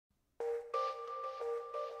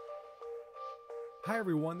Hi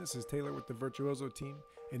everyone, this is Taylor with the Virtuozzo team.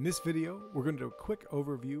 In this video, we're going to do a quick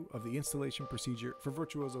overview of the installation procedure for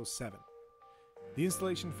Virtuozzo 7. The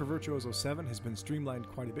installation for Virtuozzo 7 has been streamlined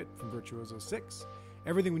quite a bit from Virtuozzo 6.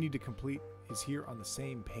 Everything we need to complete is here on the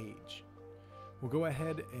same page. We'll go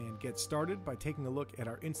ahead and get started by taking a look at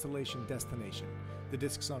our installation destination, the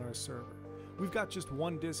disks on our server. We've got just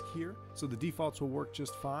one disk here, so the defaults will work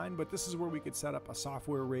just fine, but this is where we could set up a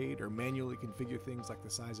software RAID or manually configure things like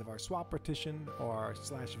the size of our swap partition or our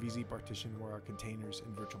 /VZ partition where our containers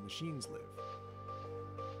and virtual machines live.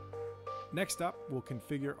 Next up, we'll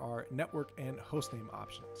configure our network and hostname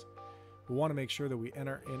options. We'll want to make sure that we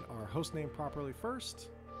enter in our hostname properly first.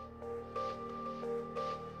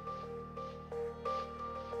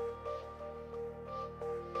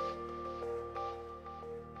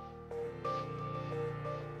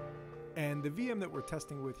 And the VM that we're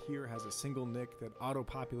testing with here has a single NIC that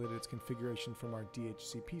auto-populated its configuration from our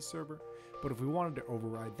DHCP server, but if we wanted to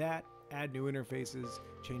override that, add new interfaces,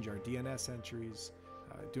 change our DNS entries,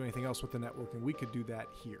 do anything else with the networking, we could do that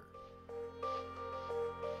here.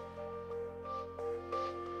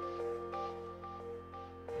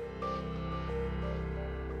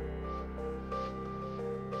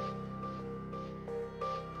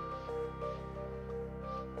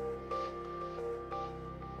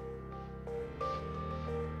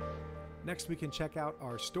 Next, we can check out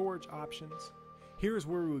our storage options. Here is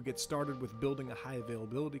where we would get started with building a high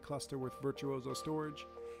availability cluster with Virtuozzo storage.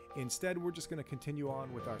 Instead, we're just going to continue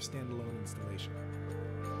on with our standalone installation.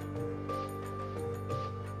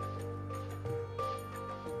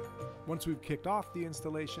 Once we've kicked off the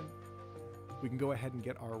installation, we can go ahead and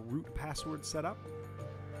get our root password set up.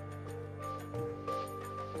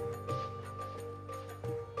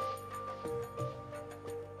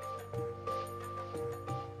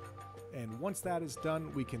 And once that is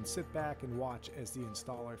done, we can sit back and watch as the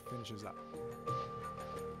installer finishes up.